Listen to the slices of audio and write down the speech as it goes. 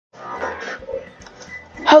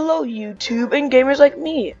Hello YouTube and gamers like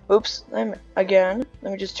me. Oops, again.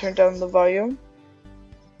 Let me just turn down the volume.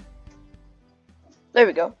 There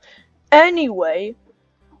we go. Anyway,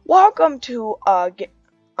 welcome to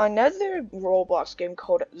another Roblox game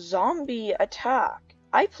called Zombie Attack.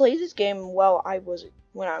 I played this game when I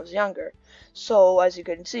was younger. So as you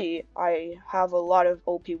can see, I have a lot of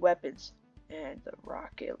OP weapons and the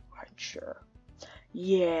rocket launcher.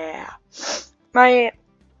 Yeah. My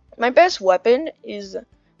best weapon used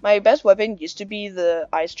to be the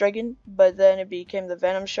ice dragon, but then it became the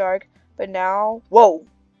venom shark. But now, whoa,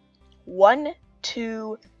 1,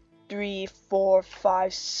 2, 3, 4,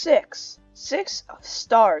 5, 6, 6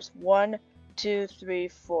 stars. 1, 2, 3,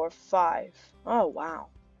 4, 5. Oh wow,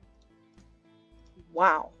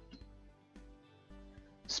 wow.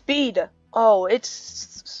 Speed. Oh, its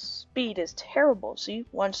speed is terrible. See,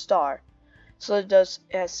 1 star. So it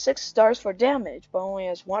has 6 stars for damage, but only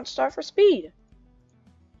has 1 star for speed.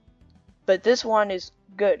 But this one is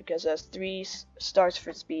good because it has 3 stars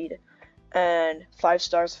for speed and 5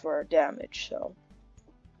 stars for damage. So,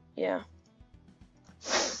 yeah.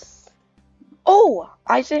 Oh,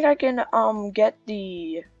 I think I can get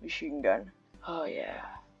the machine gun. Oh yeah.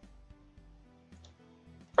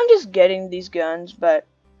 I'm just getting these guns, but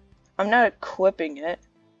I'm not equipping it,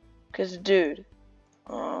 cause dude,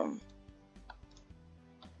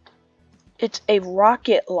 it's a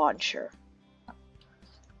rocket launcher.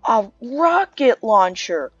 A rocket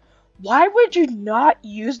launcher. Why would you not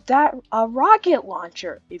use a rocket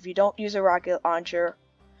launcher? If you don't use a rocket launcher,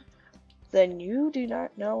 then you do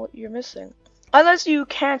not know what you're missing. Unless you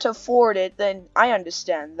can't afford it, then I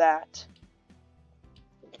understand that.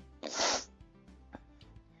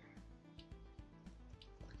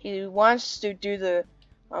 He wants to do the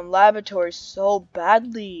laboratory so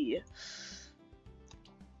badly.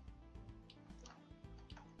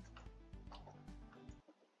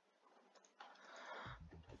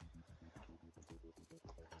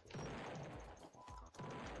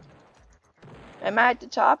 Am I at the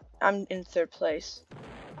top? I'm in 3rd place.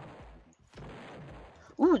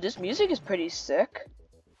 Ooh, this music is pretty sick.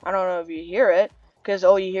 I don't know if you hear it, because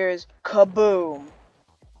all you hear is kaboom.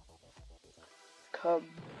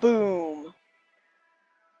 Kaboom.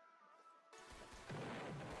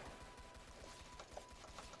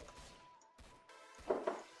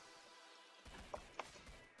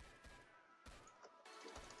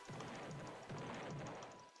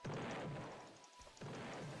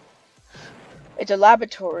 It's a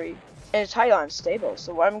laboratory, and it's highly unstable,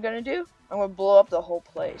 so what I'm gonna do, I'm gonna blow up the whole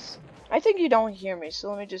place. I think you don't hear me, so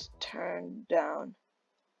let me just turn down.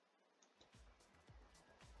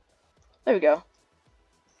 There we go.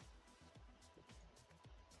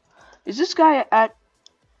 This guy's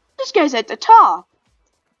at the top.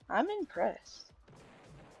 I'm impressed.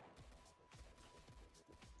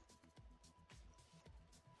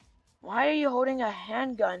 Why are you holding a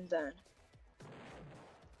handgun then?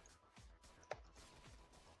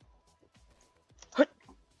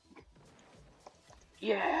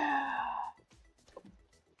 Yeah.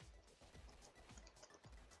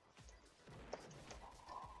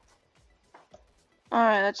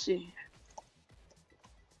 Alright, let's see.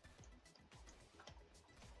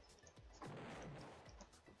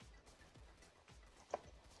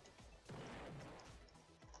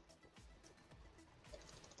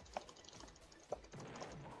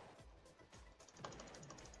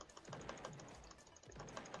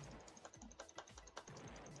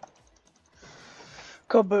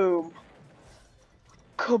 Kaboom.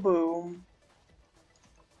 Kaboom.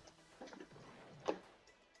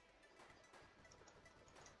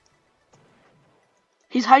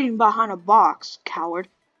 He's hiding behind a box, coward.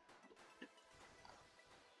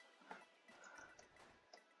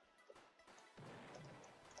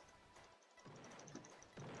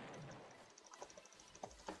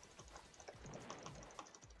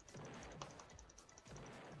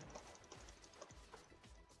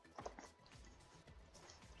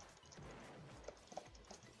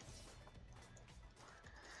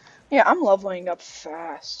 Yeah, I'm leveling up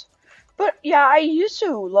fast. But yeah, I used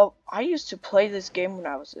to play this game when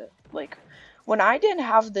I was when I didn't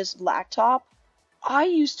have this laptop, I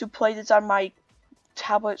used to play this on my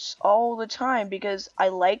tablets all the time because I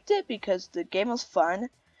liked it because the game was fun.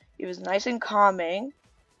 It was nice and calming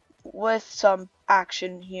with some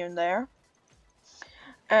action here and there.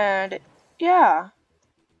 And yeah.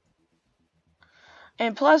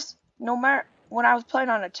 And plus, no matter when I was playing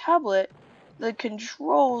on a tablet, the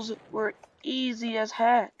controls were easy as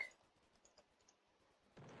heck.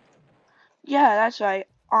 Yeah, that's right,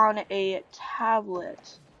 on a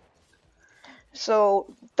tablet.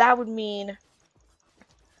 So that would mean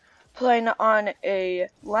playing on a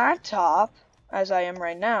laptop, as I am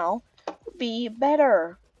right now, would be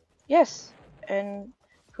better. Yes, and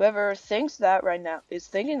whoever thinks that right now is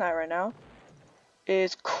thinking that right now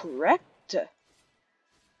is correct.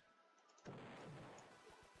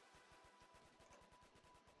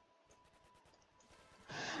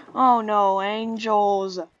 Oh no,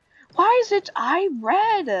 angels. Why is it I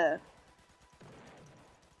red?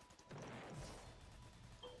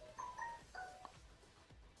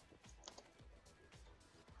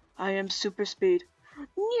 I am super speed.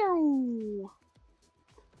 No.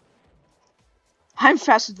 I'm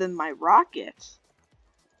faster than my rocket.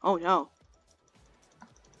 Oh no.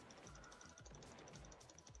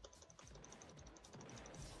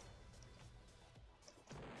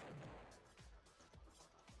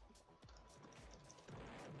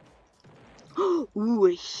 Ooh,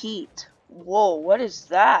 a heat. Whoa, what is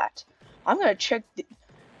that? I'm gonna check the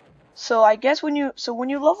So I guess when you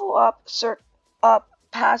level up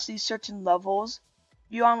past these certain levels,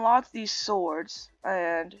 you unlock these swords,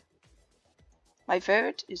 and my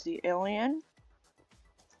favorite is the alien.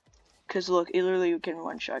 Cause look, it literally can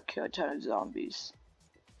one shot kill a ton of zombies.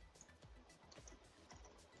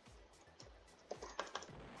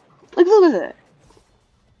 Like look at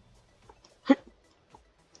that.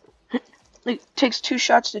 Like takes 2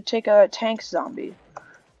 shots to take a tank zombie.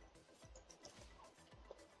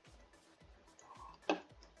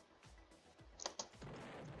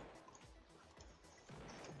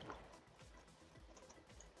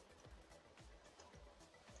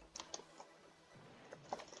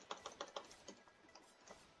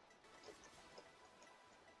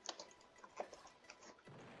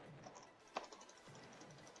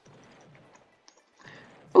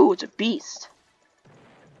 Ooh, it's a beast.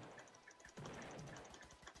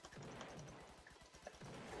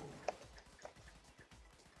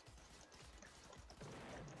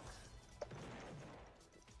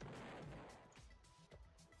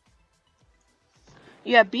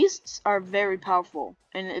 Yeah, beasts are very powerful,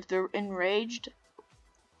 and if they're enraged,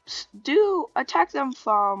 do attack them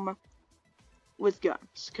from with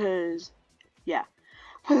guns, cause yeah.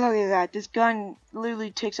 Look at that, this gun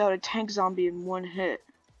literally takes out a tank zombie in 1 hit.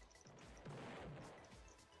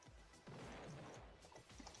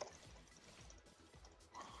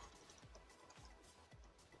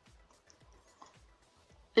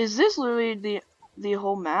 Is this literally the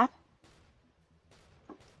whole map?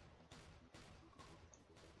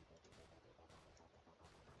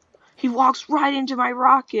 He walks right into my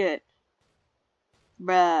rocket!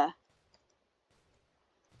 Bruh.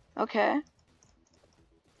 Okay.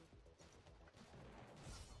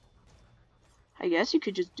 I guess you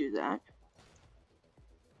could just do that.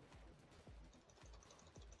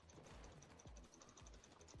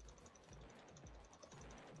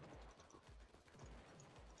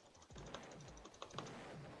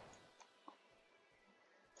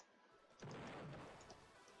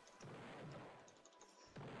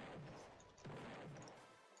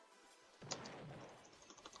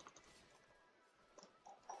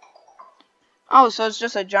 Oh, so it's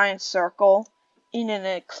just a giant circle in an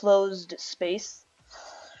enclosed space.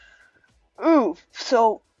 Ooh,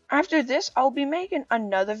 so after this, I'll be making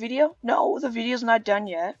another video. No, the video's not done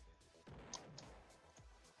yet.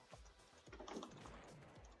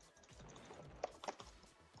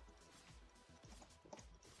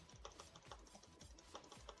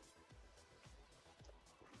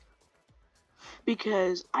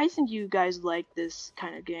 Because I think you guys like this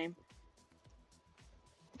kind of game.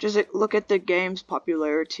 Just look at the game's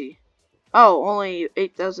popularity. Oh, only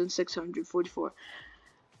 8,644.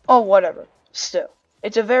 Oh, whatever. Still,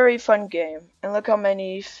 it's a very fun game, and look how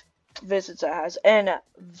many visits it has, and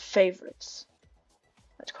favorites.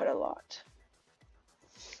 That's quite a lot.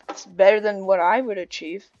 It's better than what I would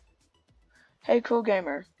achieve. Hey, cool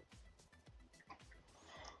gamer.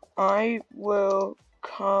 I will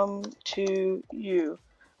come to you.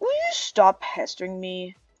 Will you stop pestering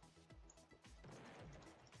me?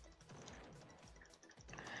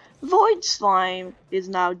 Void Slime is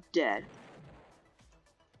now dead.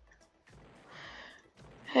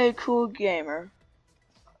 Hey, cool gamer.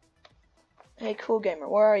 Hey, cool gamer,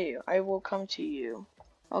 where are you? I will come to you.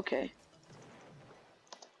 Okay.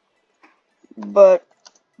 But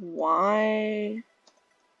why?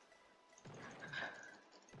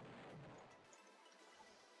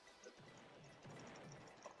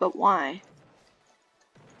 But why?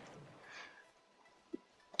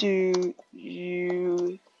 Do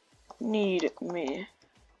you need me?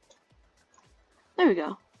 There we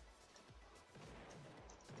go.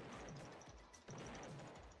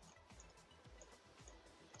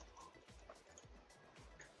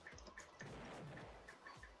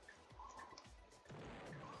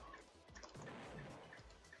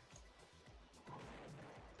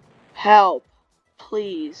 Help.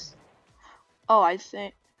 Please. Oh, I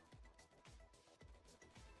think.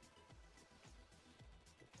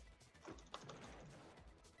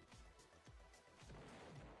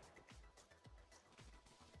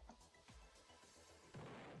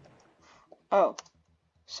 Oh,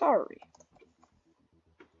 sorry.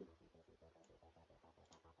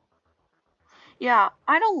 Yeah,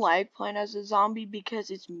 I don't like playing as a zombie because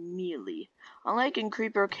it's melee. Unlike in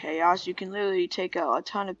Creeper Chaos, you can literally take out a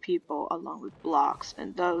ton of people along with blocks,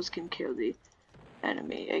 and those can kill the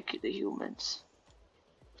enemy, aka the humans.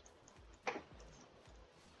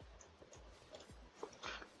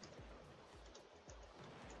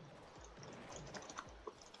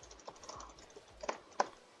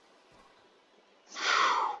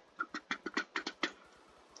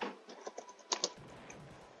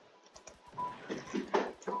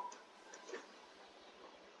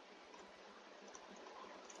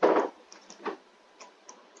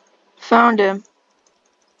 Found him.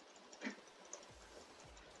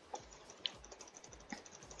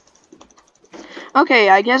 Okay,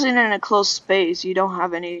 I guess in a close space, you don't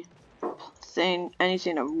have anything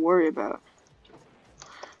to worry about.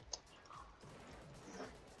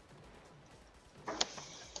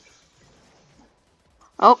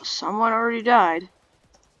 Oh, someone already died.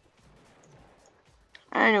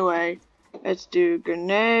 Anyway, let's do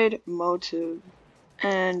grenade, motive,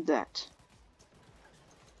 and that.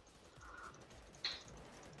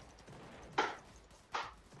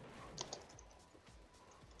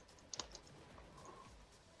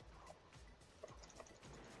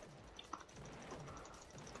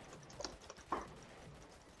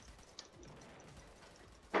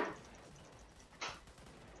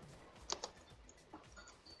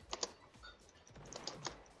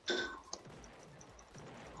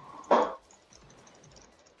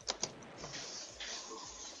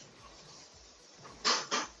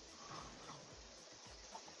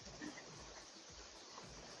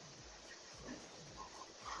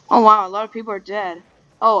 Oh wow, a lot of people are dead.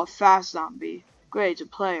 Oh, a fast zombie. Great, it's a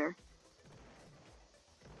player.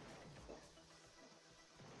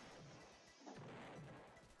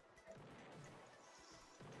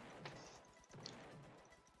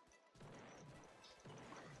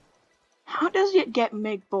 How does it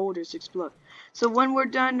make boulders explode? So when we're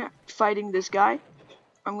done fighting this guy,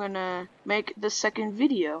 I'm gonna make the second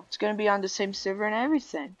video. It's gonna be on the same server and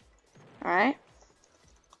everything. Alright?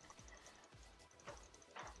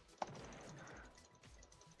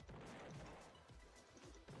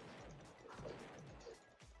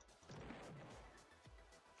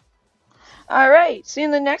 Alright, see you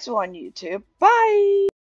in the next one, YouTube. Bye!